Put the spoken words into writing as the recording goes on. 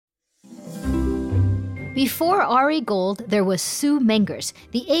Before Ari Gold, there was Sue Mengers,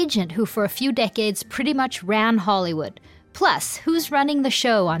 the agent who for a few decades pretty much ran Hollywood. Plus, who's running the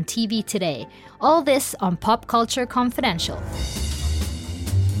show on TV today? All this on Pop Culture Confidential.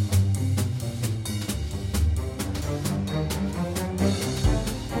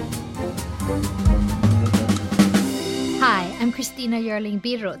 Hi, I'm Christina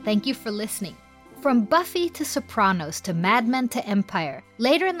Yerling-Biro. Thank you for listening. From Buffy to Sopranos to Mad Men to Empire,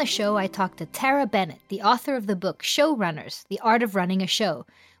 later in the show I talk to Tara Bennett, the author of the book Showrunners, The Art of Running a Show.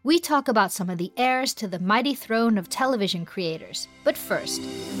 We talk about some of the heirs to the mighty throne of television creators. But first,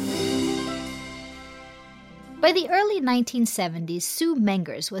 by the early 1970s, Sue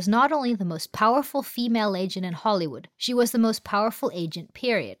Mengers was not only the most powerful female agent in Hollywood, she was the most powerful agent,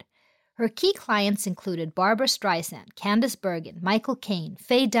 period. Her key clients included Barbra Streisand, Candice Bergen, Michael Caine,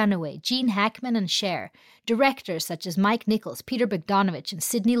 Faye Dunaway, Gene Hackman, and Cher, directors such as Mike Nichols, Peter Bogdanovich, and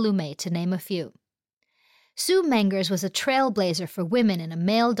Sidney Lumet, to name a few. Sue Mengers was a trailblazer for women in a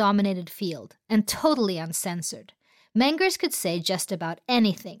male-dominated field, and totally uncensored. Mengers could say just about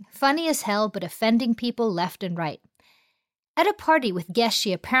anything, funny as hell but offending people left and right. At a party with guests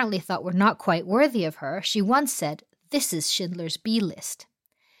she apparently thought were not quite worthy of her, she once said, "This is Schindler's B-list."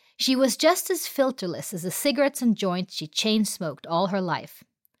 She was just as filterless as the cigarettes and joints she chain-smoked all her life.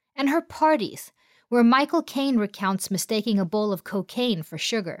 And her parties, where Michael Caine recounts mistaking a bowl of cocaine for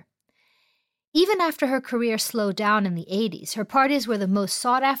sugar. Even after her career slowed down in the 80s, her parties were the most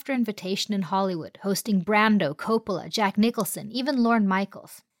sought-after invitation in Hollywood, hosting Brando, Coppola, Jack Nicholson, even Lorne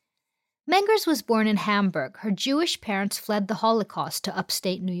Michaels. Mengers was born in Hamburg. Her Jewish parents fled the Holocaust to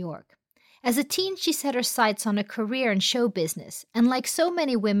upstate New York. As a teen, she set her sights on a career in show business, and like so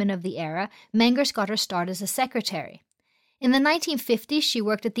many women of the era, Mengers got her start as a secretary. In the 1950s, she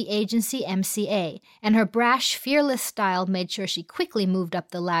worked at the agency MCA, and her brash, fearless style made sure she quickly moved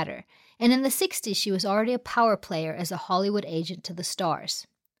up the ladder. And in the 60s, she was already a power player as a Hollywood agent to the stars.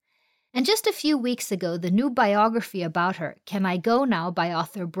 And just a few weeks ago, the new biography about her, Can I Go Now, by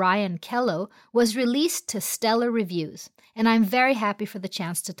author Brian Kello, was released to stellar reviews, and I'm very happy for the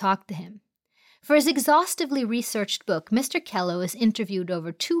chance to talk to him. For his exhaustively researched book, Mr. Kello has interviewed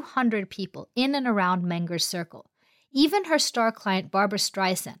over 200 people in and around Mengers' circle. Even her star client Barbra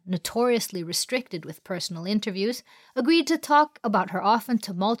Streisand, notoriously restricted with personal interviews, agreed to talk about her often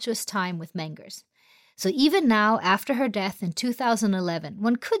tumultuous time with Mengers. So even now, after her death in 2011,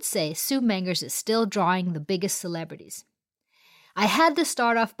 one could say Sue Mengers is still drawing the biggest celebrities. I had to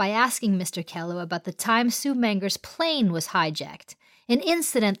start off by asking Mr. Kello about the time Sue Mengers' plane was hijacked. An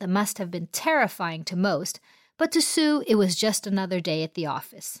incident that must have been terrifying to most, but to Sue, it was just another day at the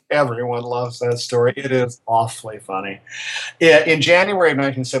office. Everyone loves that story. It is awfully funny. In January of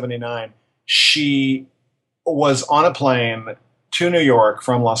 1979, she was on a plane to New York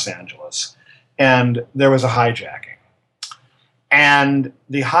from Los Angeles, and there was a hijacking. And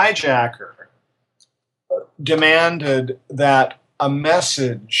the hijacker demanded that a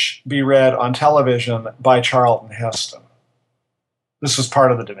message be read on television by Charlton Heston. This was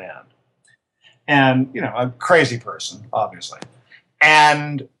part of the demand. And, a crazy person, obviously.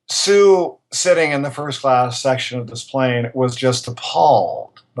 And Sue, sitting in the first class section of this plane, was just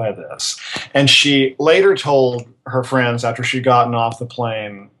appalled by this. And she later told her friends after she'd gotten off the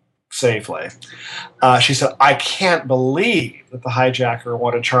plane safely, she said, "I can't believe that the hijacker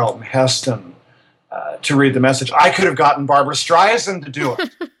wanted Charlton Heston to read the message. I could have gotten Barbra Streisand to do it."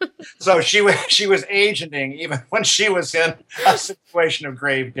 So she was agenting even when she was in a situation of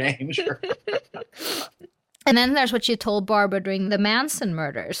grave danger. And then there's what she told Barbara during the Manson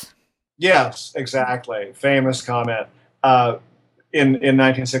murders. Yes, exactly. Famous comment. In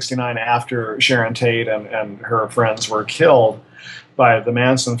 1969, after Sharon Tate and her friends were killed by the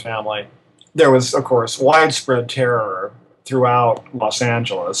Manson family, there was, of course, widespread terror throughout Los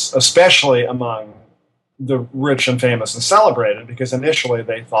Angeles, especially among the rich and famous and celebrated, because initially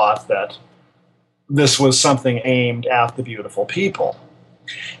they thought that this was something aimed at the beautiful people.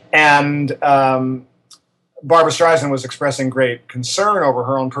 And Barbra Streisand was expressing great concern over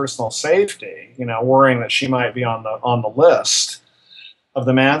her own personal safety, worrying that she might be on the list of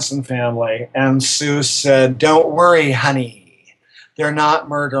the Manson family. And Sue said, "Don't worry, honey. They're not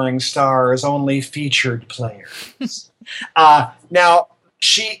murdering stars, only featured players." Now,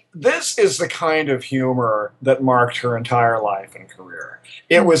 this is the kind of humor that marked her entire life and career.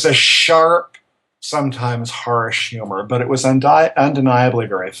 It was a sharp, sometimes harsh humor, but it was undeniably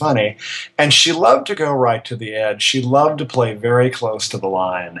very funny. And she loved to go right to the edge. She loved to play very close to the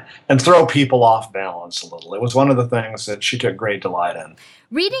line and throw people off balance a little. It was one of the things that she took great delight in.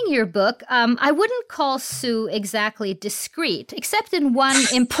 Reading your book, I wouldn't call Sue exactly discreet, except in one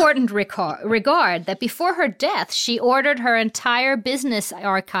important regard, that before her death, she ordered her entire business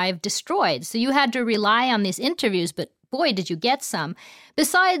archive destroyed. So you had to rely on these interviews, but boy, did you get some.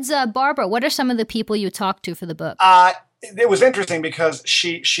 Besides Barbara, what are some of the people you talked to for the book? It was interesting because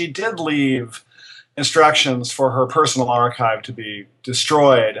she did leave instructions for her personal archive to be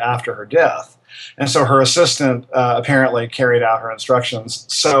destroyed after her death. And so her assistant apparently carried out her instructions.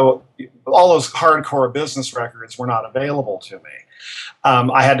 So all those hardcore business records were not available to me.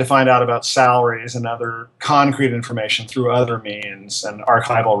 I had to find out about salaries and other concrete information through other means and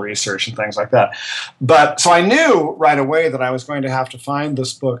archival research and things like that. But so I knew right away that I was going to have to find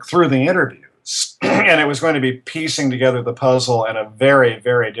this book through the interviews, and it was going to be piecing together the puzzle in a very,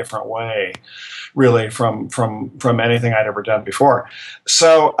 very different way, really, from anything I'd ever done before.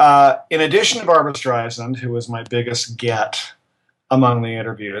 So in addition to Barbra Streisand, who was my biggest get among the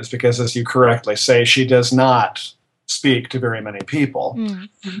interviews, because as you correctly say, she does not speak to very many people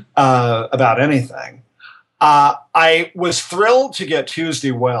about anything. I was thrilled to get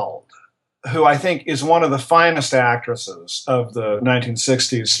Tuesday Weld, who I think is one of the finest actresses of the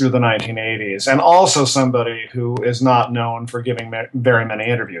 1960s through the 1980s, and also somebody who is not known for giving very many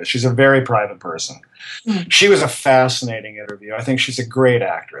interviews. She's a very private person. She was a fascinating interview. I think she's a great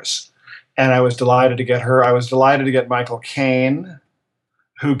actress, and I was delighted to get her. I was delighted to get Michael Caine,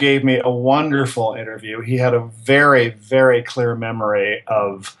 who gave me a wonderful interview. He had a very, very clear memory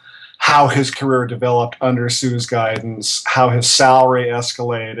of how his career developed under Sue's guidance, how his salary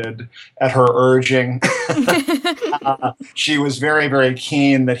escalated at her urging. She was very, very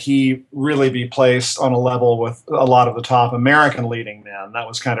keen that he really be placed on a level with a lot of the top American leading men. That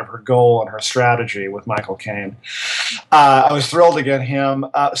was kind of her goal and her strategy with Michael Caine. I was thrilled to get him.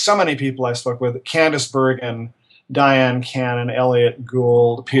 So many people I spoke with: Candice Bergen, Diane Cannon, Elliot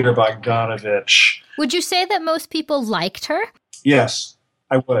Gould, Peter Bogdanovich. Would you say that most people liked her? Yes,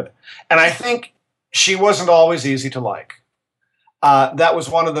 I would. And I think she wasn't always easy to like. That was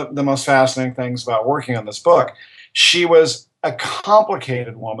one of the most fascinating things about working on this book. She was a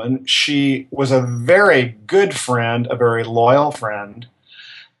complicated woman. She was a very good friend, a very loyal friend,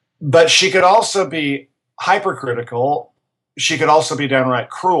 but she could also be hypercritical. She could also be downright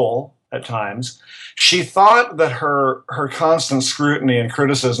cruel at times. She thought that her constant scrutiny and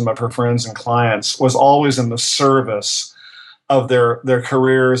criticism of her friends and clients was always in the service of their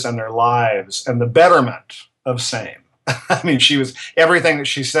careers and their lives and the betterment of same. I mean, everything that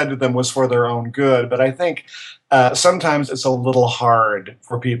she said to them was for their own good, but I think sometimes it's a little hard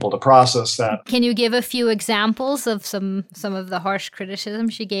for people to process that. Can you give a few examples of some of the harsh criticism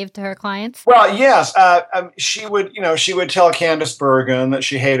she gave to her clients? Well, yes. She would tell Candice Bergen that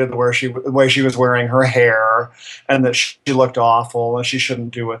she hated the way she was wearing her hair, and that she looked awful and she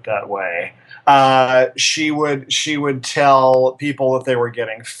shouldn't do it that way. She would tell people that they were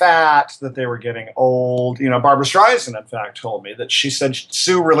getting fat, that they were getting old. Barbra Streisand, in fact, told me that she said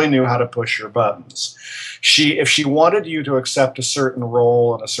Sue really knew how to push your buttons. If she wanted you to accept a certain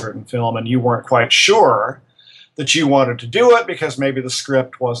role in a certain film and you weren't quite sure that you wanted to do it because maybe the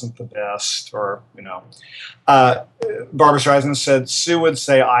script wasn't the best, or Barbra Streisand said Sue would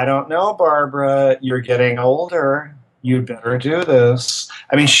say, "I don't know, Barbara, you're getting older. You'd better do this."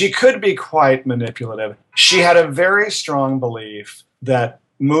 I mean, she could be quite manipulative. She had a very strong belief that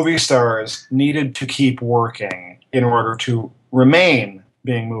movie stars needed to keep working in order to remain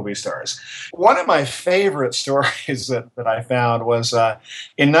being movie stars. One of my favorite stories that I found was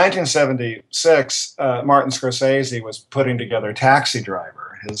in 1976, Martin Scorsese was putting together Taxi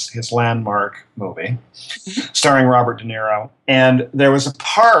Driver, his landmark movie, starring Robert De Niro. And there was a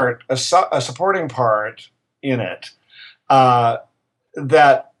supporting part in it that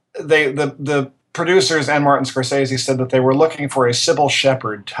the producers and Martin Scorsese said that they were looking for a Sybil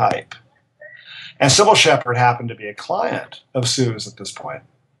Shepherd type. And Sybil Shepherd happened to be a client of Sue's at this point.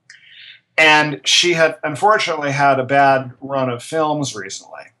 And she had unfortunately had a bad run of films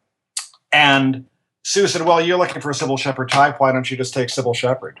recently. And Sue said, "Well, you're looking for a Sybil Shepherd type. Why don't you just take Sybil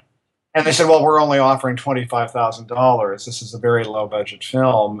Shepherd?" And they said, "Well, we're only offering $25,000. This is a very low budget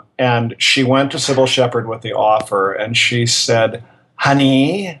film." And she went to Sybil Shepherd with the offer, and she said,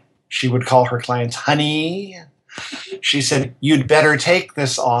 "Honey," she would call her clients honey. She said, "You'd better take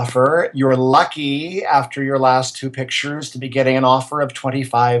this offer. You're lucky after your last two pictures to be getting an offer of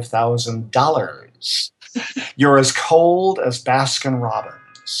 $25,000. You're as cold as Baskin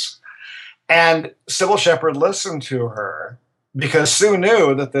Robbins." And Sybil Shepherd listened to her because Sue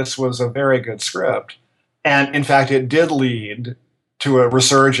knew that this was a very good script. And in fact, it did lead to a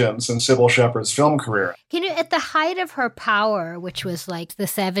resurgence in Sybil Shepherd's film career. Can you, at the height of her power, which was like the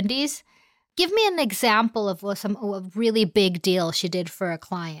 70s, give me an example of a really big deal she did for a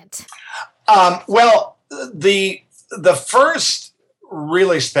client? Well, the first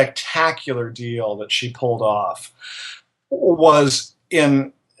really spectacular deal that she pulled off was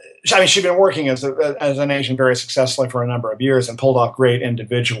she'd been working as an agent very successfully for a number of years and pulled off great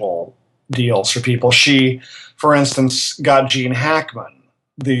individual deals for people. She, for instance, got Gene Hackman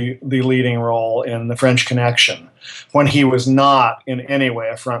the leading role in The French Connection when he was not in any way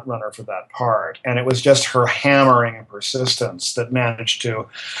a front runner for that part. And it was just her hammering and persistence that managed to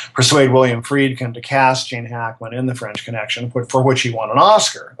persuade William Friedkin to cast Gene Hackman in The French Connection, for which he won an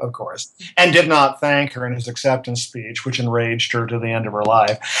Oscar, of course, and did not thank her in his acceptance speech, which enraged her to the end of her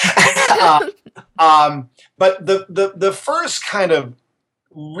life. But the first kind of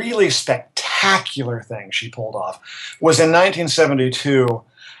really spectacular thing she pulled off was in 1972.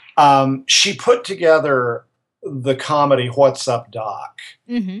 She put together the comedy What's Up, Doc?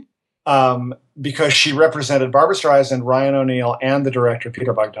 Mm-hmm. Because she represented Barbra Streisand, Ryan O'Neal, and the director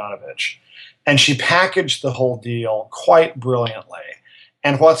Peter Bogdanovich. And she packaged the whole deal quite brilliantly.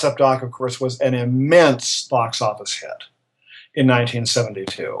 And What's Up, Doc, of course, was an immense box office hit in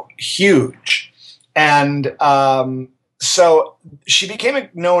 1972. Huge. And so she became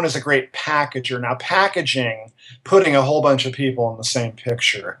known as a great packager. Now, packaging, putting a whole bunch of people in the same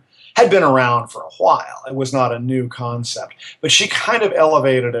picture, had been around for a while. It was not a new concept. But she kind of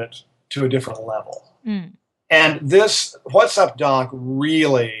elevated it to a different level. Mm. And this What's Up, Doc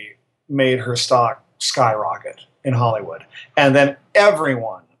really made her stock skyrocket in Hollywood. And then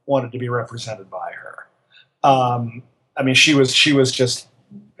everyone wanted to be represented by her. I mean, she was just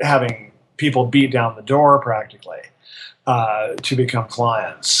having people beat down the door practically to become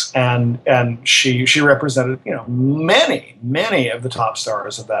clients, and she represented many of the top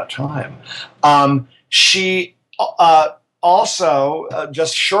stars of that time. She also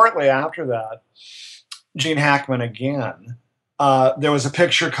just shortly after that, Gene Hackman again. There was a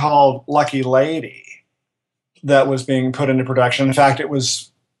picture called Lucky Lady that was being put into production. In fact, it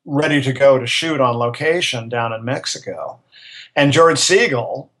was ready to go to shoot on location down in Mexico, and George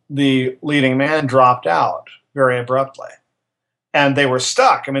Segal, the leading man, dropped out very abruptly. And they were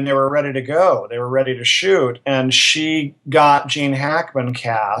stuck. I mean, they were ready to go. They were ready to shoot. And she got Gene Hackman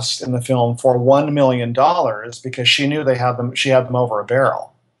cast in the film for $1 million because she knew she had them over a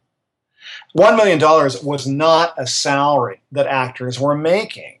barrel. $1 million was not a salary that actors were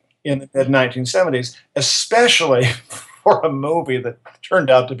making in the mid-1970s, especially for a movie that turned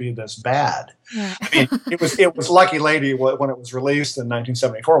out to be this bad. Yeah. I mean, it was Lucky Lady, when it was released in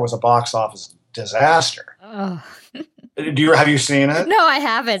 1974, was a box office disaster. Oh. Have you seen it? No, I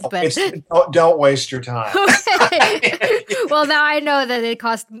haven't. But don't waste your time. Well, now I know that it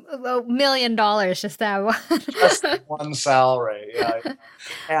cost $1 million just that one. Just one salary. Yeah.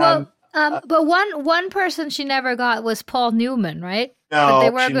 And, but one person she never got was Paul Newman, right? No, but they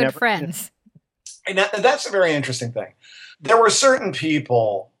were good friends. And that's a very interesting thing. There were certain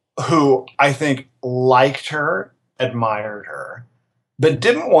people who I think liked her, admired her, but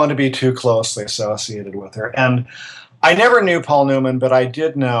didn't want to be too closely associated with her. And I never knew Paul Newman, but I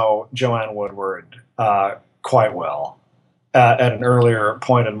did know Joanne Woodward quite well. At an earlier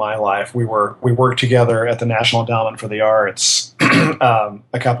point in my life, we worked together at the National Endowment for the Arts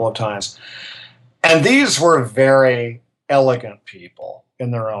a couple of times, and these were very elegant people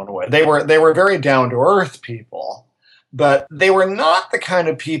in their own way. They were very down to earth people, but they were not the kind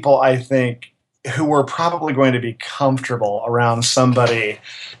of people, I think, who were probably going to be comfortable around somebody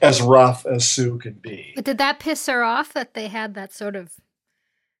as rough as Sue could be. But did that piss her off that they had that sort of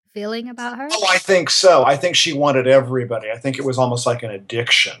feeling about her? Oh, I think so. I think she wanted everybody. I think it was almost like an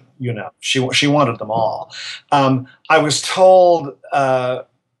addiction, She wanted them all. I was told that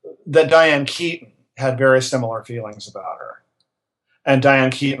Diane Keaton had very similar feelings about her. And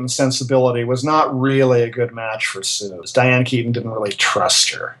Diane Keaton's sensibility was not really a good match for Sue's. Diane Keaton didn't really trust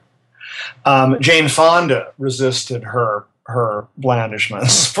her. Jane Fonda resisted her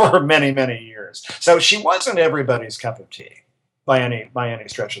blandishments for many, many years. So she wasn't everybody's cup of tea by any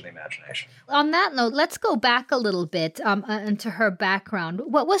stretch of the imagination. On that note, let's go back a little bit into her background.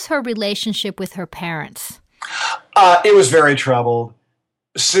 What was her relationship with her parents? It was very troubled.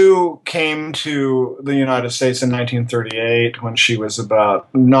 Sue came to the United States in 1938 when she was about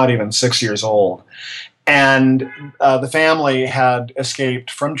not even 6 years old. And the family had escaped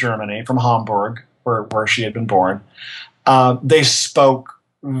from Germany, from Hamburg, where she had been born. They spoke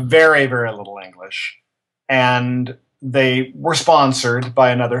very, very little English. And they were sponsored by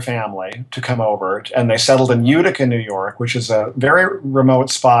another family to come over, and they settled in Utica, New York, which is a very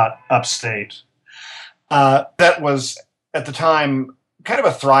remote spot upstate. That was, at the time, kind of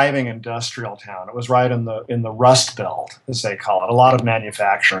a thriving industrial town. It was right in the Rust Belt, as they call it. A lot of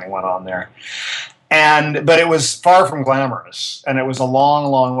manufacturing went on there. But it was far from glamorous, and it was a long,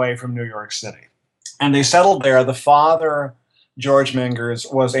 long way from New York City. And they settled there. The father, George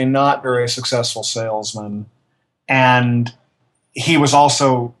Mengers, was a not very successful salesman, and he was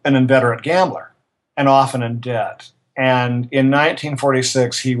also an inveterate gambler and often in debt. And in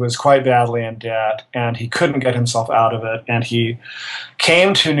 1946, he was quite badly in debt, and he couldn't get himself out of it. And he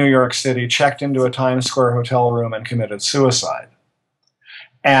came to New York City, checked into a Times Square hotel room, and committed suicide.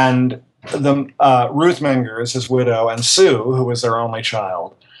 And Ruth Mengers, his widow, and Sue, who was their only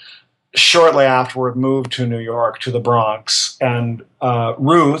child, shortly afterward moved to New York, to the Bronx. And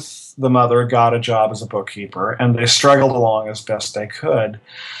Ruth, the mother, got a job as a bookkeeper, and they struggled along as best they could.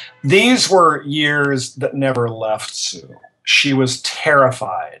 These were years that never left Sue. She was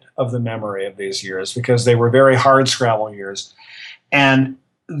terrified of the memory of these years because they were very hardscrabble years. And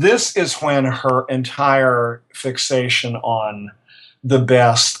this is when her entire fixation on the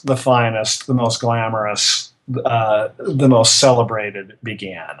best, the finest, the most glamorous, the most celebrated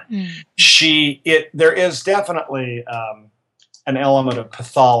began. There is definitely an element of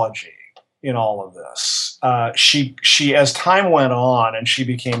pathology in all of this. She, as time went on and she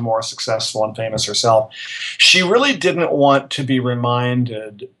became more successful and famous herself, she really didn't want to be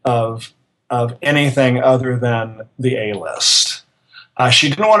reminded of anything other than the A-list. She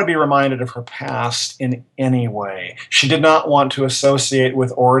didn't want to be reminded of her past in any way. She did not want to associate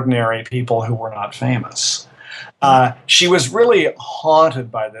with ordinary people who were not famous. She was really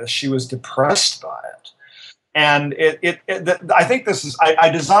haunted by this. She was depressed by it. And I think this is, I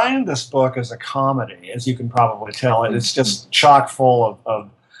designed this book as a comedy, as you can probably tell. It's just chock full of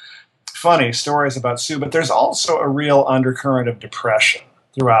funny stories about Sue, but there's also a real undercurrent of depression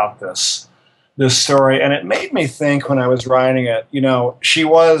throughout this story. And it made me think when I was writing it, she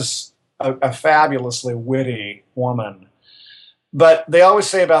was a fabulously witty woman. But they always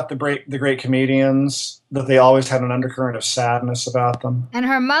say about the great comedians that they always had an undercurrent of sadness about them. And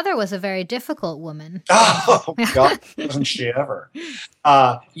her mother was a very difficult woman. Oh, God, wasn't she ever?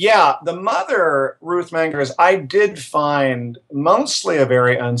 The mother, Ruth Mengers, I did find mostly a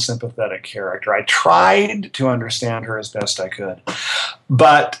very unsympathetic character. I tried to understand her as best I could.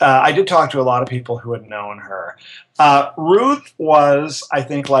 But I did talk to a lot of people who had known her. Ruth was, I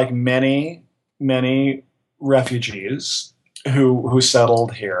think, like many, many refugees who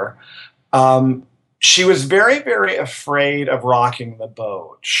settled here, she was very, very afraid of rocking the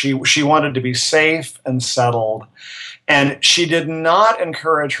boat. She wanted to be safe and settled, and she did not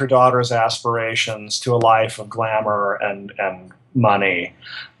encourage her daughter's aspirations to a life of glamour and money.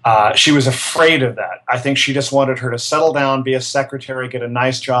 She was afraid of that. I think she just wanted her to settle down, be a secretary, get a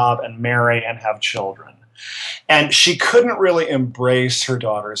nice job, and marry and have children. And she couldn't really embrace her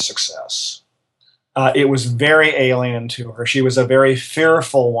daughter's success. It was very alien to her. She was a very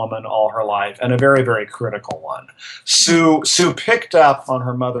fearful woman all her life, and a very, very critical one. Sue picked up on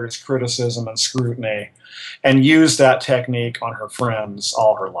her mother's criticism and scrutiny and used that technique on her friends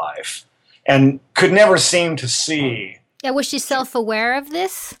all her life, and could never seem to see. Yeah, was she self-aware of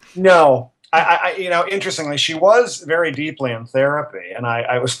this? No. Interestingly, she was very deeply in therapy, and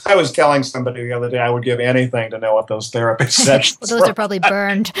I was telling somebody the other day I would give anything to know what those therapy sessions well, those are probably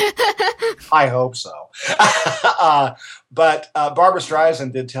burned. I hope so. But Barbara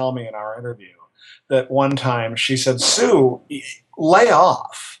Streisand did tell me in our interview that one time she said, "Sue, lay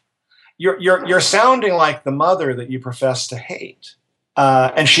off. You're sounding like the mother that you profess to hate."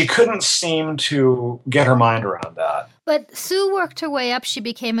 And she couldn't seem to get her mind around that. But Sue worked her way up. She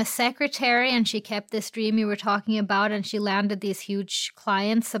became a secretary, and she kept this dream you were talking about, and she landed these huge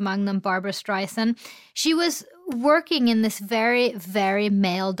clients, among them Barbara Streisand. She was working in this very, very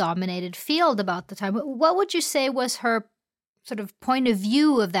male-dominated field about the time. What would you say was her sort of point of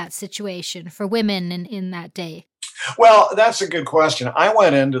view of that situation for women in that day? Well, that's a good question. I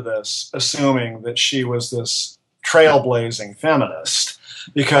went into this assuming that she was this trailblazing feminist,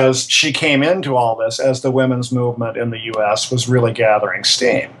 because she came into all this as the women's movement in the U.S. was really gathering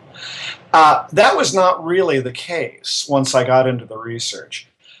steam. That was not really the case once I got into the research.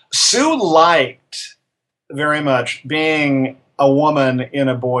 Sue liked very much being a woman in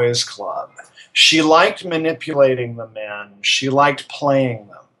a boys' club. She liked manipulating the men. She liked playing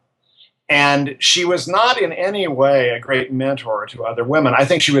them. And she was not in any way a great mentor to other women. I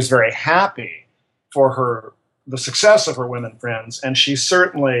think she was very happy for her the success of her women friends, and she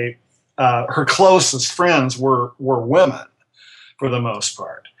certainly her closest friends were women for the most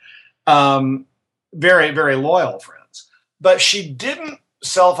part, very, very loyal friends. But she didn't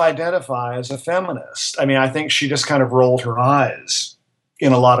self-identify as a feminist. I mean, I think she just kind of rolled her eyes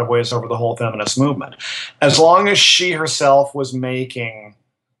in a lot of ways over the whole feminist movement. As long as she herself was making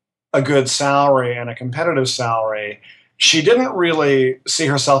a good salary and a competitive salary, she didn't really see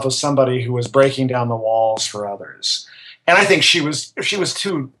herself as somebody who was breaking down the walls for others. And I think she was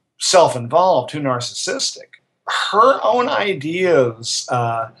too self-involved, too narcissistic. Her own ideas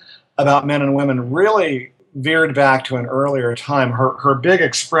about men and women really veered back to an earlier time. Her big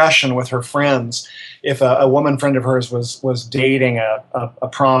expression with her friends, if a woman friend of hers was dating a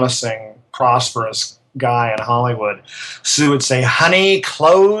promising, prosperous guy in Hollywood, Sue would say, "Honey,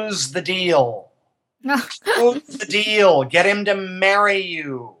 close the deal. Close the deal. Get him to marry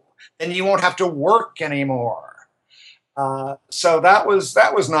you. Then you won't have to work anymore." So that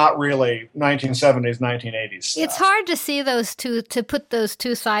was not really 1970s, 1980s stuff. It's hard to see to put those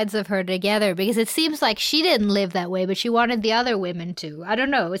two sides of her together, because it seems like she didn't live that way, but she wanted the other women to. I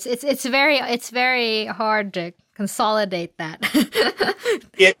don't know. It's very hard to consolidate that.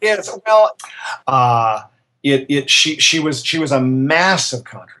 It is. Well, she was a mass of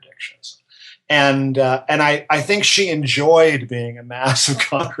contradictions. And I think she enjoyed being a mass of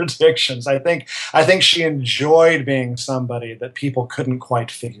contradictions. I think she enjoyed being somebody that people couldn't quite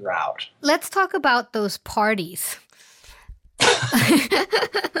figure out. Let's talk about those parties.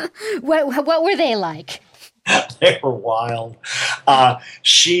 What were they like? They were wild.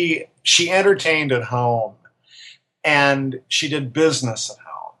 She entertained at home, and she did business at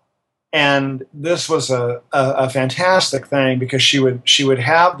home. And this was a fantastic thing, because she would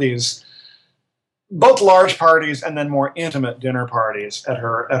have these both large parties and then more intimate dinner parties at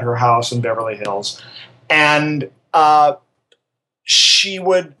her house in Beverly Hills. And she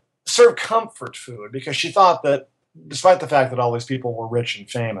would serve comfort food, because she thought that despite the fact that all these people were rich and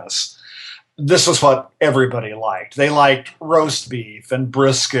famous, this was what everybody liked. They liked roast beef and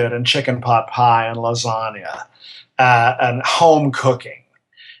brisket and chicken pot pie and lasagna and home cooking.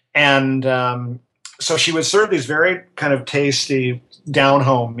 And so she would serve these very kind of tasty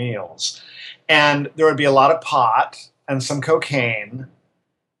down-home meals. And there would be a lot of pot and some cocaine,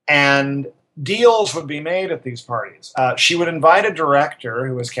 and deals would be made at these parties. She would invite a director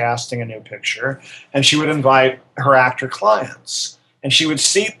who was casting a new picture, and she would invite her actor clients. And she would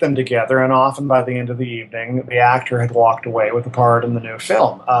seat them together, and often by the end of the evening, the actor had walked away with a part in the new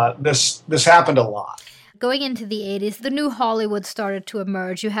film. This happened a lot. Going into the 80s, the new Hollywood started to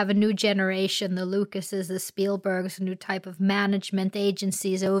emerge. You have a new generation, the Lucases, the Spielbergs, a new type of management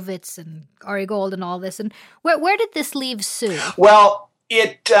agencies, Ovitz and Ari Gold and all this. And where did this leave Sue? Well,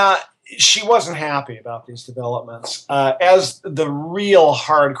 she wasn't happy about these developments. As the real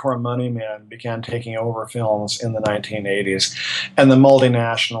hardcore money men began taking over films in the 1980s, and the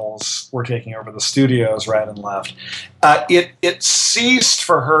multinationals were taking over the studios right and left, it ceased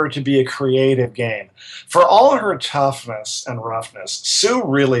for her to be a creative game. For all her toughness and roughness, Sue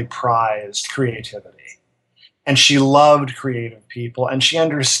really prized creativity. And she loved creative people, and she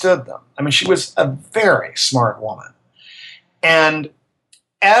understood them. I mean, she was a very smart woman. And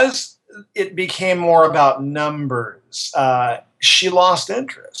as it became more about numbers, she lost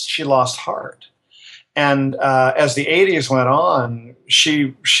interest. She lost heart. And as the 80s went on,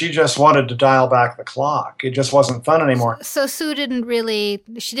 she just wanted to dial back the clock. It just wasn't fun anymore. So Sue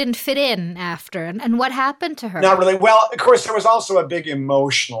she didn't fit in after. And what happened to her? Not really. Well, of course, there was also a big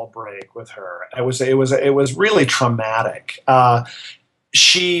emotional break with her. It was really traumatic.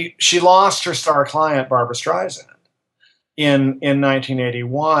 She lost her star client, Barbra Streisand, in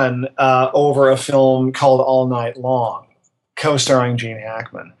 1981 over a film called All Night Long, co-starring Gene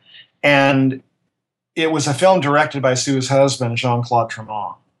Hackman. And it was a film directed by Sue's husband, Jean-Claude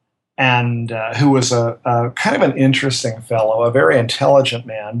Tremont, and who was a kind of an interesting fellow, a very intelligent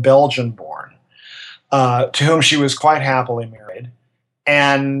man, Belgian-born, to whom she was quite happily married.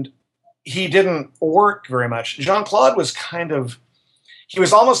 And he didn't work very much. Jean-Claude was he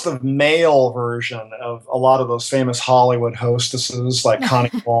was almost the male version of a lot of those famous Hollywood hostesses like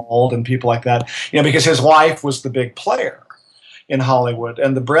Connie Wald and people like that, because his wife was the big player in Hollywood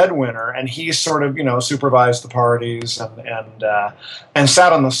and the breadwinner, and he sort of, supervised the parties and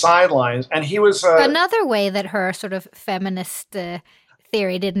sat on the sidelines. And he was another way that her sort of feminist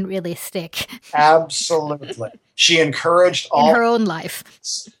theory didn't really stick. Absolutely, she encouraged all in her own life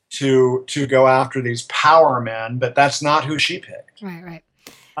to go after these power men, but that's not who she picked. Right.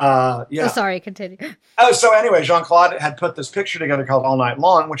 Yeah. Oh, sorry, continue. So anyway, Jean-Claude had put this picture together called All Night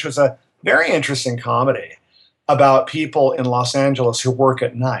Long, which was a very interesting comedy about people in Los Angeles who work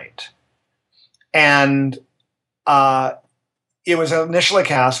at night. And it was initially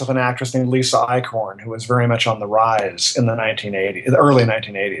cast with an actress named Lisa Eichhorn, who was very much on the rise in the early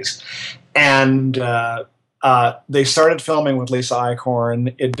 1980s. And they started filming with Lisa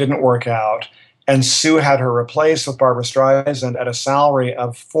Eichhorn. It didn't work out. And Sue had her replaced with Barbra Streisand at a salary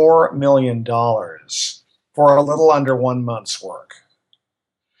of $4 million for a little under 1 month's work.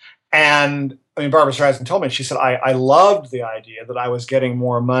 And I mean, Barbra Streisand told me, she said, I loved the idea that I was getting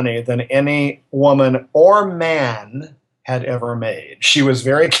more money than any woman or man had ever made. She was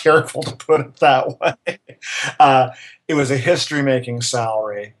very careful to put it that way. It was a history-making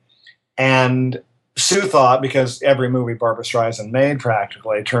salary. And Sue thought, because every movie Barbra Streisand made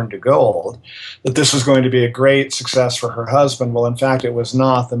practically turned to gold, that this was going to be a great success for her husband. Well, in fact, it was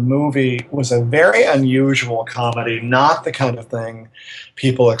not. The movie was a very unusual comedy, not the kind of thing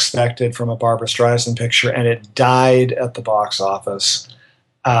people expected from a Barbra Streisand picture, and it died at the box office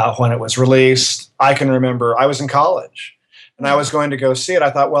when it was released. I can remember I was in college, and I was going to go see it.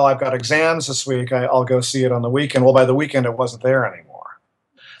 I thought, well, I've got exams this week. I'll go see it on the weekend. Well, by the weekend, it wasn't there anymore.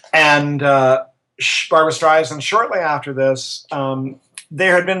 And Barbra Streisand, shortly after this,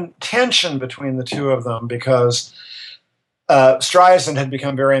 there had been tension between the two of them because Streisand had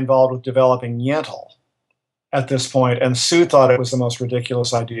become very involved with developing Yentl at this point, and Sue thought it was the most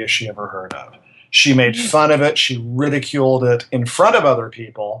ridiculous idea she ever heard of. She made fun of it. She ridiculed it in front of other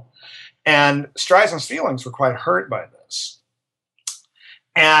people, and Streisand's feelings were quite hurt by this.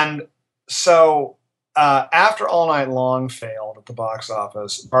 And so after All Night Long failed at the box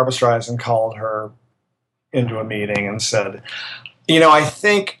office, Barbra Streisand called her into a meeting and said, I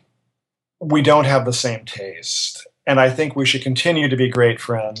think we don't have the same taste, and I think we should continue to be great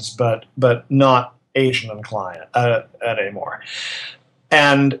friends, but not Asian inclined anymore.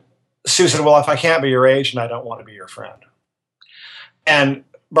 And Sue said, well, if I can't be your agent, I don't want to be your friend. And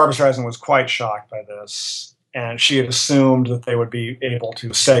Barbra Streisand was quite shocked by this, and she had assumed that they would be able to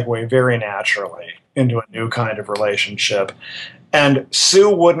segue very naturally into a new kind of relationship. And Sue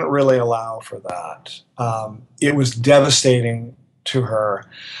wouldn't really allow for that. It was devastating to her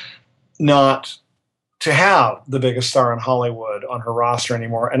not to have the biggest star in Hollywood on her roster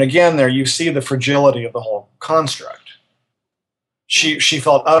anymore. And again, there you see the fragility of the whole construct. She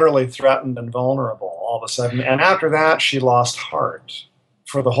felt utterly threatened and vulnerable all of a sudden. And after that, she lost heart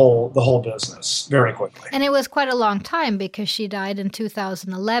for the whole business very quickly. And it was quite a long time because she died in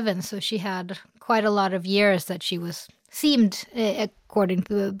 2011. So she had quite a lot of years that she seemed, according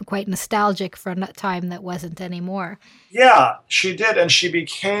to, quite nostalgic for a time that wasn't anymore. Yeah, she did. And she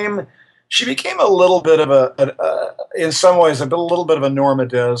became a little bit of in some ways, a little bit of a Norma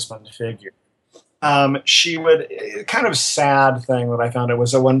Desmond figure. She would, kind of sad thing that I found, it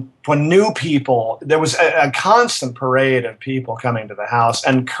was that when new people, there was a constant parade of people coming to the house,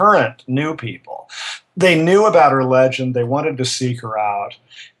 and current new people. They knew about her legend. They wanted to seek her out,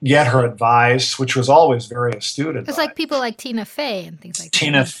 get her advice, which was always very astute advice. It's like people like Tina Fey and things like that.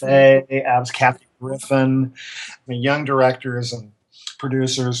 Tina Fey, Kathy Griffin, young directors and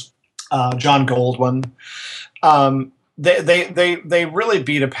producers, John Goldwyn. They really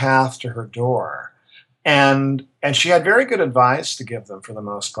beat a path to her door. And she had very good advice to give them for the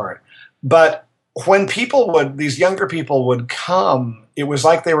most part. But when these younger people would come, it was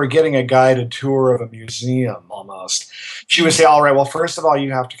like they were getting a guided tour of a museum almost. She would say, all right, well, first of all,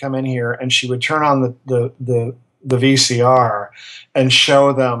 you have to come in here. And she would turn on the VCR and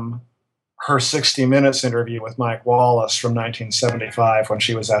show them her 60 Minutes interview with Mike Wallace from 1975 when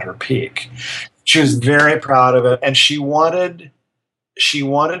she was at her peak. She was very proud of it. And she wanted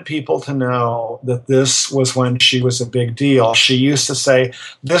people to know that this was when she was a big deal. She used to say,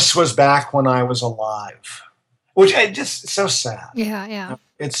 this was back when I was alive, which it's so sad. Yeah.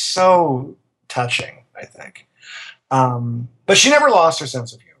 It's so touching, I think. But she never lost her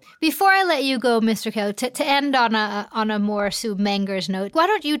sense of humor. Before I let you go, Mr. Kelly, to end on a more Sue Mengers note, why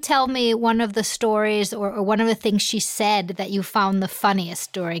don't you tell me one of the stories or one of the things she said that you found the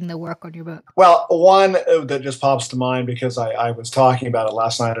funniest during the work on your book? Well, one that just pops to mind because I was talking about it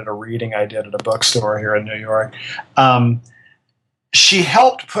last night at a reading I did at a bookstore here in New York. She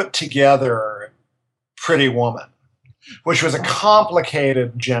helped put together Pretty Woman, which was a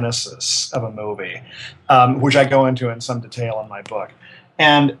complicated genesis of a movie, which I go into in some detail in my book.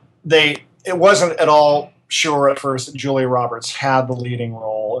 And it wasn't at all sure at first that Julia Roberts had the leading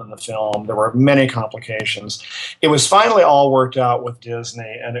role in the film. There were many complications. It was finally all worked out with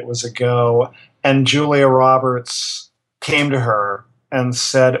Disney, and it was a go. And Julia Roberts came to her and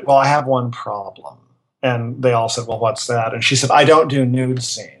said, well, I have one problem. And they all said, well, what's that? And she said, I don't do nude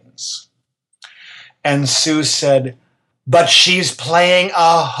scenes. And Sue said, "But she's playing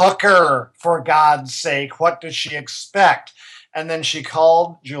a hooker, for God's sake. What does she expect?" And then she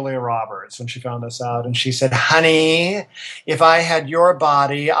called Julia Roberts when she found this out, and she said, "Honey, if I had your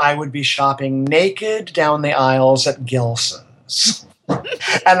body, I would be shopping naked down the aisles at Gilson's."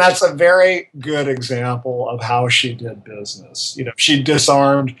 And that's a very good example of how she did business. She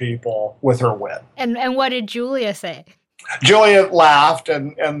disarmed people with her wit. And what did Julia say? Julia laughed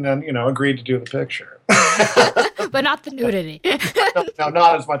and then, agreed to do the picture. But not the nudity. No,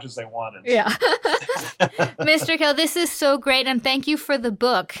 not as much as they wanted. Yeah. Mr. Kell, this is so great, and thank you for the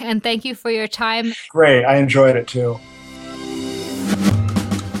book, and thank you for your time. Great. I enjoyed it, too.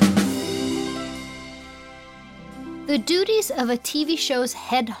 The duties of a TV show's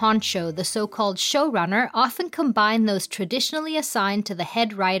head honcho, the so-called showrunner, often combine those traditionally assigned to the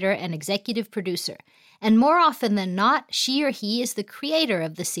head writer and executive producer. And more often than not, she or he is the creator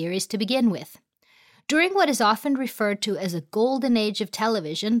of the series to begin with. During what is often referred to as a golden age of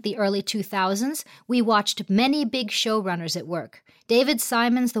television, the early 2000s, we watched many big showrunners at work. David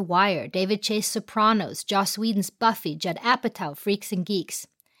Simon's The Wire, David Chase Sopranos, Joss Whedon's Buffy, Judd Apatow, Freaks and Geeks.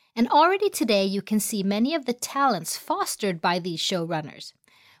 And already today you can see many of the talents fostered by these showrunners.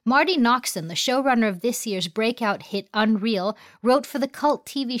 Marty Noxon, the showrunner of this year's breakout hit Unreal, wrote for the cult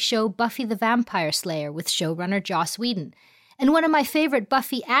TV show Buffy the Vampire Slayer with showrunner Joss Whedon. And one of my favorite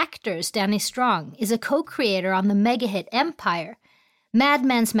Buffy actors, Danny Strong, is a co-creator on the mega hit Empire. Mad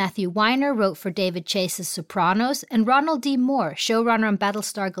Men's Matthew Weiner wrote for David Chase's Sopranos, and Ronald D. Moore, showrunner on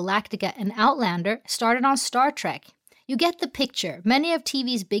Battlestar Galactica and Outlander, started on Star Trek. You get the picture. Many of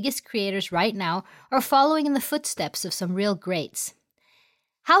TV's biggest creators right now are following in the footsteps of some real greats.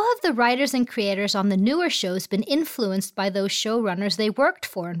 How have the writers and creators on the newer shows been influenced by those showrunners they worked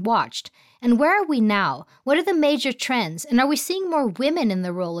for and watched? And where are we now? What are the major trends? And are we seeing more women in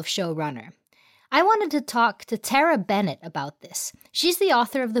the role of showrunner? I wanted to talk to Tara Bennett about this. She's the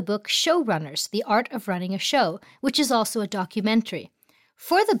author of the book Showrunners, The Art of Running a Show, which is also a documentary.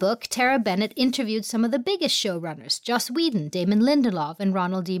 For the book, Tara Bennett interviewed some of the biggest showrunners, Joss Whedon, Damon Lindelof, and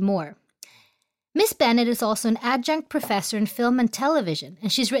Ronald D. Moore. Miss Bennett is also an adjunct professor in film and television,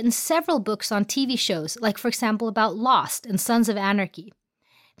 and she's written several books on TV shows, like, for example, about Lost and Sons of Anarchy.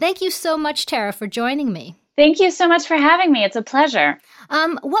 Thank you so much, Tara, for joining me. Thank you so much for having me. It's a pleasure.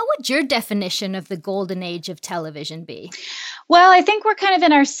 What would your definition of the golden age of television be? Well, I think we're kind of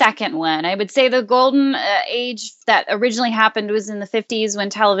in our second one. I would say the golden age that originally happened was in the 50s when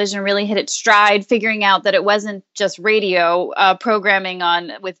television really hit its stride, figuring out that it wasn't just radio programming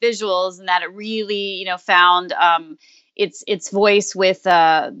with visuals, and that it really, found its voice with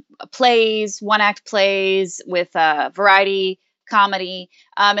plays, one-act plays, with variety comedy.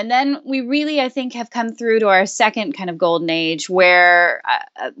 And then we really, I think, have come through to our second kind of golden age where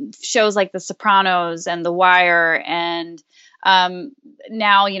shows like The Sopranos and The Wire and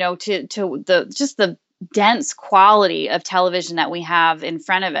now, to the dense quality of television that we have in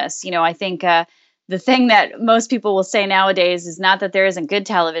front of us. I think the thing that most people will say nowadays is not that there isn't good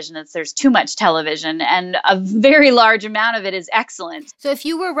television, it's there's too much television, and a very large amount of it is excellent. So if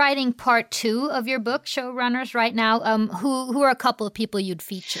you were writing part 2 of your book, Showrunners, right now, who are a couple of people you'd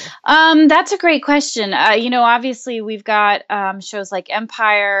feature? That's a great question. Obviously we've got shows like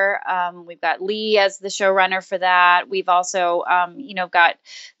Empire. We've got Lee as the showrunner for that. We've also, got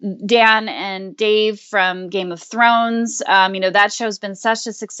Dan and Dave from Game of Thrones. That show's been such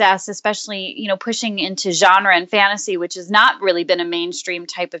a success, especially, pushing into genre and fantasy, which has not really been a mainstream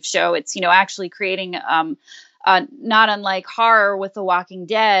type of show. It's, actually creating, not unlike horror with The Walking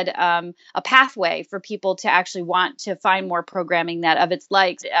Dead, a pathway for people to actually want to find more programming that of its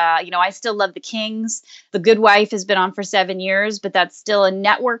likes. I still love The Kings. The Good Wife has been on for 7 years, but that's still a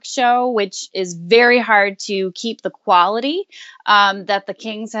network show, which is very hard to keep the quality that The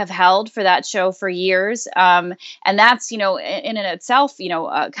Kings have held for that show for years. And that's, in and itself,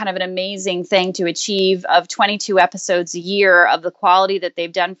 kind of an amazing thing to achieve, of 22 episodes a year of the quality that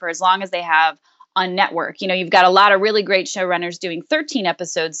they've done for as long as they have on network. You've got a lot of really great showrunners doing 13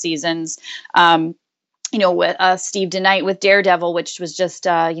 episode seasons. With Steve DeKnight with Daredevil, which was just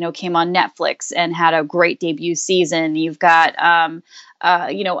came on Netflix and had a great debut season. You've got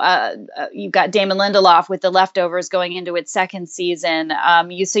you've got Damon Lindelof with The Leftovers going into its second season.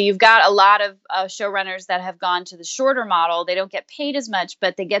 So you've got a lot of showrunners that have gone to the shorter model. They don't get paid as much,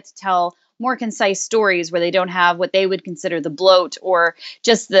 but they get to tell more concise stories where they don't have what they would consider the bloat or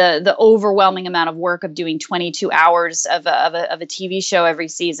just the overwhelming amount of work of doing 22 hours of a TV show every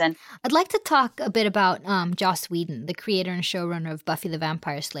season. I'd like to talk a bit about Joss Whedon, the creator and showrunner of Buffy the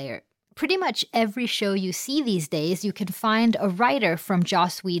Vampire Slayer. Pretty much every show you see these days, you can find a writer from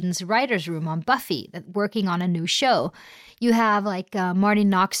Joss Whedon's writer's room on Buffy working on a new show. You have Marty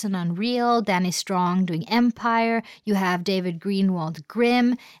Noxon on Real, Danny Strong doing Empire. You have David Greenwald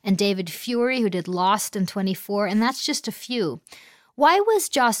Grimm and David Fury, who did Lost and 24, and that's just a few. Why was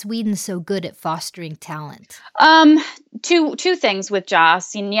Joss Whedon so good at fostering talent? Two things with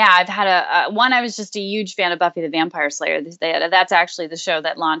Joss. And yeah, I've had one, I was just a huge fan of Buffy the Vampire Slayer. That's actually the show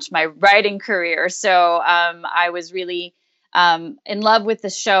that launched my writing career. So I was really in love with the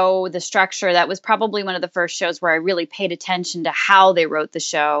show, the structure. That was probably one of the first shows where I really paid attention to how they wrote the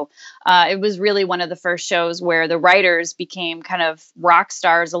show. It was really one of the first shows where the writers became kind of rock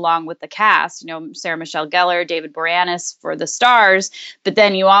stars along with the cast. Sarah Michelle Gellar, David Boreanaz for the stars, but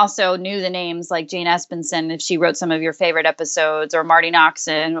then you also knew the names like Jane Espenson if she wrote some of your favorite episodes, or Marty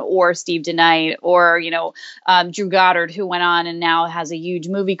Noxon, or Steve DeKnight, or Drew Goddard, who went on and now has a huge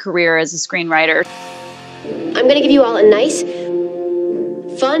movie career as a screenwriter. I'm gonna give you all a nice,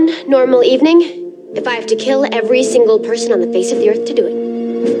 fun, normal evening if I have to kill every single person on the face of the earth to do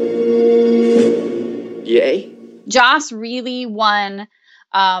it. Yay. Joss really was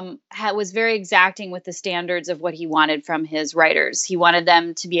very exacting with the standards of what he wanted from his writers. He wanted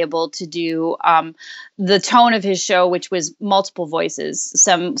them to be able to do the tone of his show, which was multiple voices.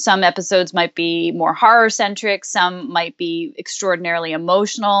 Some episodes might be more horror-centric. Some might be extraordinarily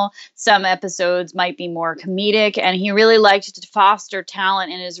emotional. Some episodes might be more comedic. And he really liked to foster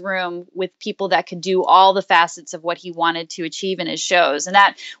talent in his room with people that could do all the facets of what he wanted to achieve in his shows. And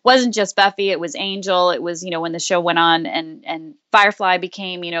that wasn't just Buffy. It was Angel. It was, when the show went on and Firefly became,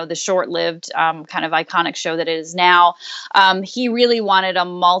 the short-lived kind of iconic show that it is now. He really wanted a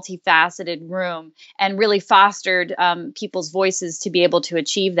multifaceted room and really fostered people's voices to be able to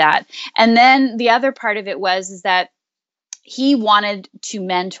achieve that. And then the other part of it is that he wanted to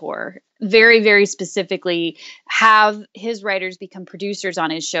mentor, very, very specifically, have his writers become producers on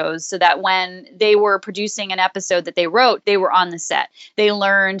his shows so that when they were producing an episode that they wrote, they were on the set. They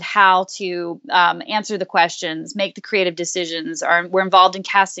learned how to answer the questions, make the creative decisions, or were involved in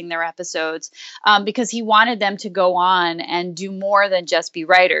casting their episodes because he wanted them to go on and do more than just be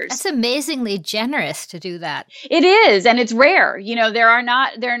writers. That's amazingly generous to do that. It is, and it's rare. There are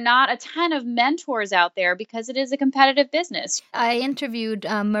not a ton of mentors out there because it is a competitive business. I interviewed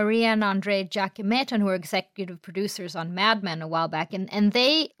Maria and Andre Giacometton, who were executive producers on Mad Men a while back, and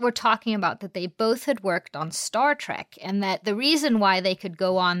they were talking about that they both had worked on Star Trek, and that the reason why they could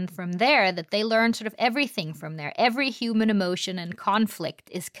go on from there, that they learned sort of everything from there. Every human emotion and conflict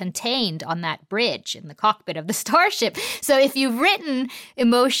is contained on that bridge in the cockpit of the starship. So if you've written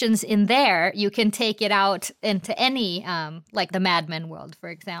emotions in there, you can take it out into any, like the Mad Men world, for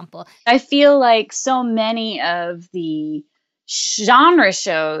example. I feel like so many of the genre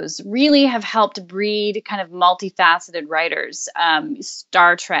shows really have helped breed kind of multifaceted writers.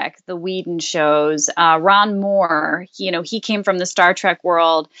 Star Trek, the Whedon shows, Ron Moore, he came from the Star Trek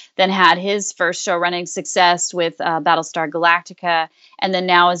world, then had his first show running success with Battlestar Galactica, and then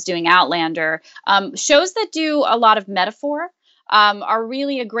now is doing Outlander. Shows that do a lot of metaphor are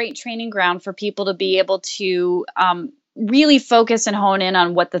really a great training ground for people to be able to really focus and hone in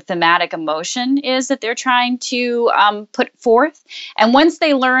on what the thematic emotion is that they're trying to put forth. And once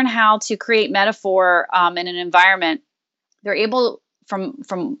they learn how to create metaphor in an environment, they're able, from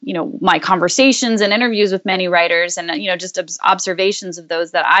my conversations and interviews with many writers and just observations of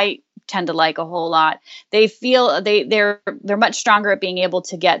those that I tend to like a whole lot, they feel they're much stronger at being able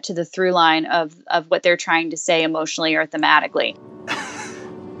to get to the through line of what they're trying to say emotionally or thematically.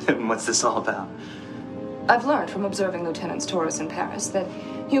 What's this all about? I've learned from observing Lieutenants Taurus in Paris that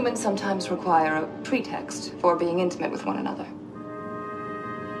humans sometimes require a pretext for being intimate with one another.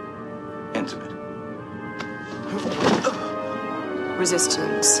 Intimate.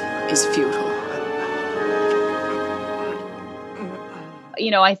 Resistance is futile.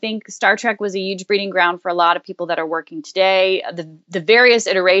 I think Star Trek was a huge breeding ground for a lot of people that are working today. The various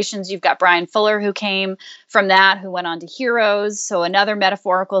iterations, you've got Brian Fuller, who came from that, who went on to Heroes, so another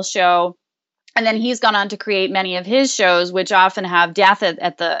metaphorical show. And then he's gone on to create many of his shows, which often have death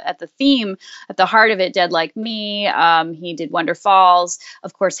at the theme, at the heart of it. Dead Like Me. He did Wonder Falls.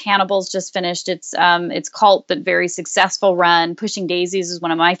 Of course, Hannibal's just finished its cult but very successful run. Pushing Daisies is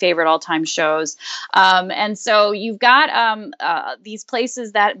one of my favorite all-time shows. And so you've got these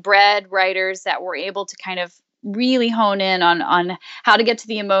places that bred writers that were able to kind of really hone in on how to get to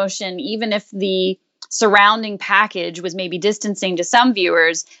the emotion, even if the surrounding package was maybe distancing to some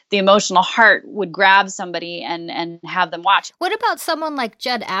viewers, the emotional heart would grab somebody and have them watch. What about someone like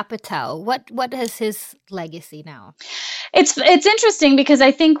Judd Apatow? What is his legacy now? It's interesting because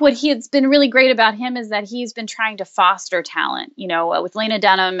I think it's been really great about him is that he's been trying to foster talent, with Lena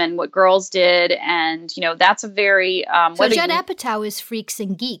Dunham and what Girls did. And, that's a very... so Judd Apatow is Freaks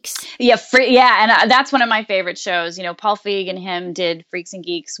and Geeks. Yeah, and that's one of my favorite shows. Paul Feig and him did Freaks and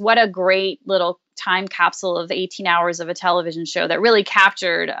Geeks. What a great little time capsule of 18 hours of a television show that really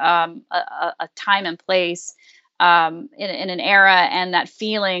captured a time and place in an era, and that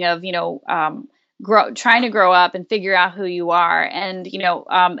feeling of, trying to grow up and figure out who you are. And,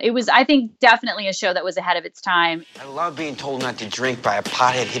 it was, I think, definitely a show that was ahead of its time. I love being told not to drink by a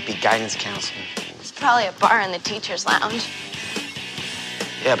pothead hippie guidance counselor. It's probably a bar in the teacher's lounge.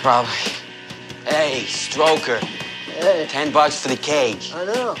 Yeah, probably. Hey, Stroker. Hey. $10 for the cake. I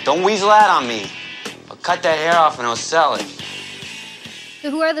know. Don't weasel out on me. I'll cut that hair off and I'll sell it.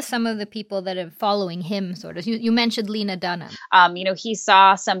 So who are some of the people that are following him, sort of? You mentioned Lena Dunham. He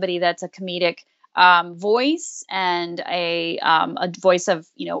saw somebody that's a comedic voice and a voice of,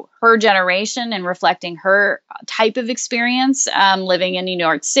 her generation and reflecting her type of experience, living in New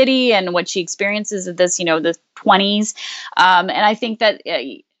York City and what she experiences at this, the 20s. And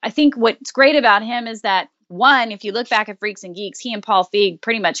I think what's great about him is that, one, if you look back at Freaks and Geeks, he and Paul Feig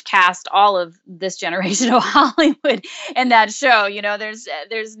pretty much cast all of this generation of Hollywood in that show.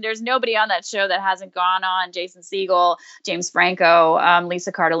 There's nobody on that show that hasn't gone on. Jason Segel, James Franco,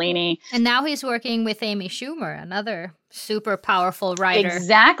 Lisa Cardellini. And now he's working with Amy Schumer, another super powerful writer.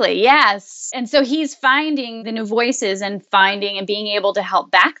 Exactly, yes. And so he's finding the new voices and finding and being able to help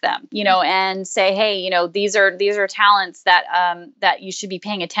back them, and say, hey, these are talents that you should be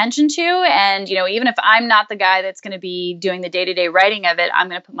paying attention to. And, even if I'm not the guy that's going to be doing the day-to-day writing of it, I'm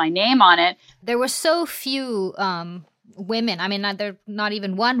going to put my name on it. There were so few women. I mean, there's not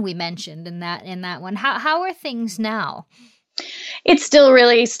even one we mentioned in that one. How are things now? It's still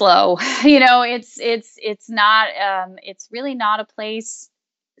really slow. It's not, it's really not a place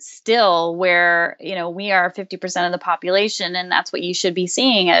still where, we are 50% of the population, and that's what you should be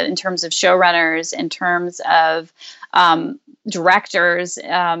seeing in terms of showrunners, in terms of directors.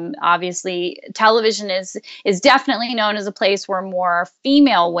 Obviously, television is definitely known as a place where more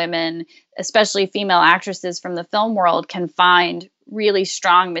female women, especially female actresses from the film world, can find really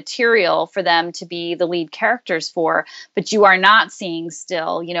strong material for them to be the lead characters for. But you are not seeing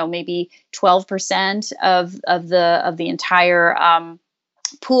still, maybe 12% of the entire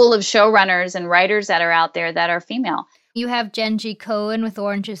pool of showrunners and writers that are out there that are female. You have Jenji Cohen with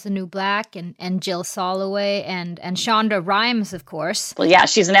Orange is the New Black and Jill Soloway and Shonda Rhimes, of course. Well, yeah,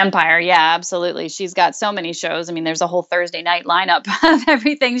 she's an empire. Yeah, absolutely. She's got so many shows. I mean, there's a whole Thursday night lineup of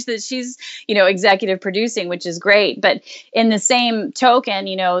everything that she's, executive producing, which is great. But in the same token,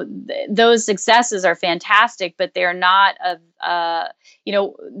 those successes are fantastic, but they're not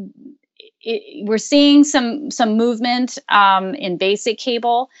we're seeing some movement in basic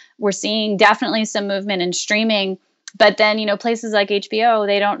cable. We're seeing definitely some movement in streaming. But then, places like HBO,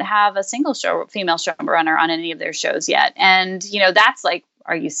 they don't have a single female showrunner on any of their shows yet. And, that's like,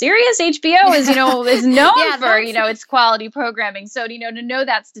 are you serious? HBO is, is known for, its quality programming. So, to know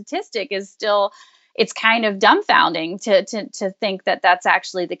that statistic is still, it's kind of dumbfounding to think that that's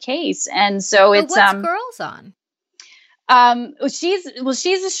actually the case. And so what's Girls on? She's a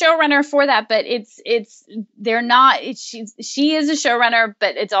showrunner for that, but she is a showrunner,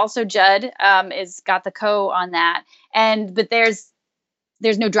 but it's also Judd, is got the co on that. But there's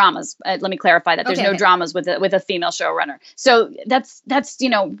no dramas. Let me clarify that. There's no dramas with a female showrunner. So that's,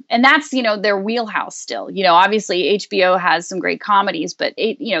 and that's, their wheelhouse still, obviously HBO has some great comedies, but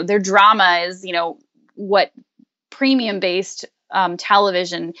their drama is, what premium based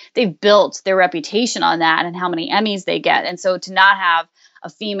television, they've built their reputation on that and how many Emmys they get. And so to not have a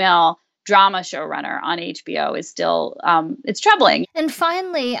female drama showrunner on HBO is still, it's troubling. And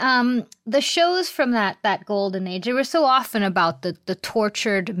finally, the shows from that golden age, they were so often about the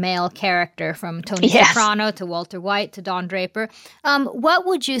tortured male character, from Tony Soprano to Walter White to Don Draper. What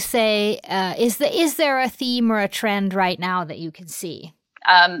would you say, is there a theme or a trend right now that you can see?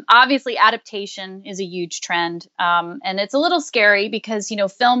 Obviously, adaptation is a huge trend. And it's a little scary because,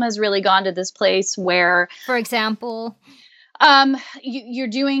 film has really gone to this place where... For example... you're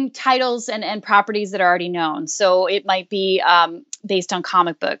doing titles and properties that are already known. So it might be based on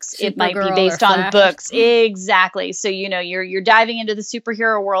comic books. It might be Supergirl based or on Flash. books. Exactly. So, you're diving into the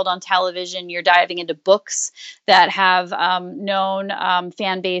superhero world on television. You're diving into books that have known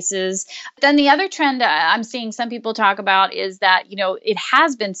fan bases. Then the other trend I'm seeing some people talk about is that, it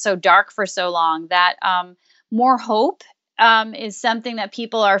has been so dark for so long that more hope is something that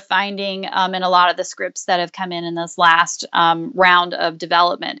people are finding in a lot of the scripts that have come in this last round of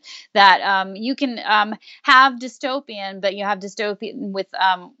development. That you can have dystopian, but you have dystopian with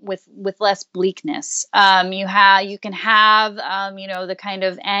less bleakness. You can have the kind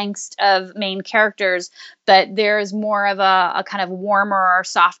of angst of main characters, but there's more of a kind of warmer or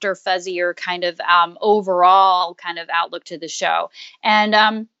softer, fuzzier kind of overall kind of outlook to the show.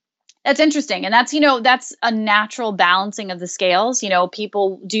 And that's interesting. And that's a natural balancing of the scales.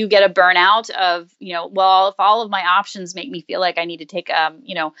 People do get a burnout of, well, if all of my options make me feel like I need to take, a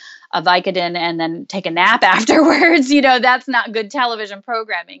Vicodin and then take a nap afterwards, that's not good television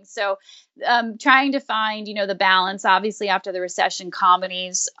programming. So trying to find, the balance, obviously after the recession,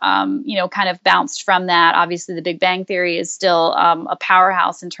 comedies, kind of bounced from that. Obviously the Big Bang Theory is still a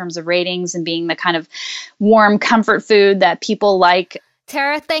powerhouse in terms of ratings and being the kind of warm comfort food that people like.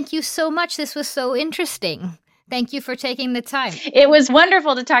 Tara, thank you so much. This was so interesting. Thank you for taking the time. It was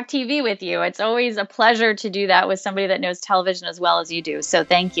wonderful to talk TV with you. It's always a pleasure to do that with somebody that knows television as well as you do. So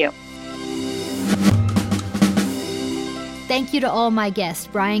thank you. Thank you to all my guests,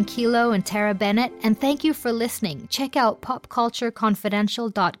 Brian Kilo and Tara Bennett, and thank you for listening. Check out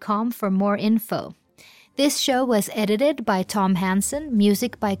popcultureconfidential.com for more info. This show was edited by Tom Hansen,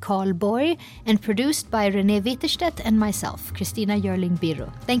 music by Carl Boy, and produced by Renee Witterstedt and myself, Christina Jörling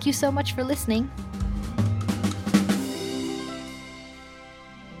Biro. Thank you so much for listening.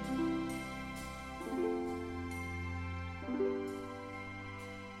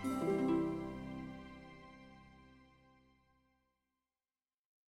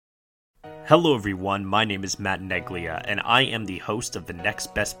 Hello everyone, my name is Matt Neglia, and I am the host of the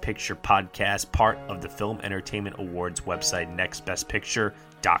Next Best Picture podcast, part of the Film Entertainment Awards website,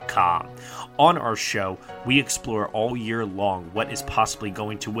 nextbestpicture.com. On our show, we explore all year long what is possibly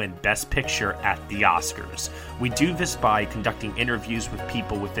going to win Best Picture at the Oscars. We do this by conducting interviews with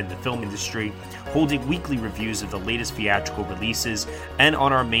people within the film industry, holding weekly reviews of the latest theatrical releases, and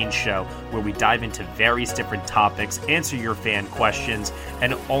on our main show, where we dive into various different topics, answer your fan questions,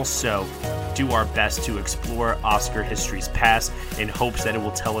 and also do our best to explore Oscar history's past in hopes that it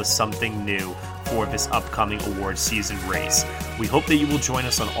will tell us something new for this upcoming award season race. We hope that you will join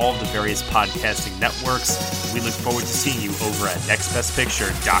us on all of the various podcasting networks. We look forward to seeing you over at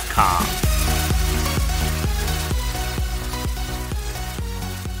nextbestpicture.com.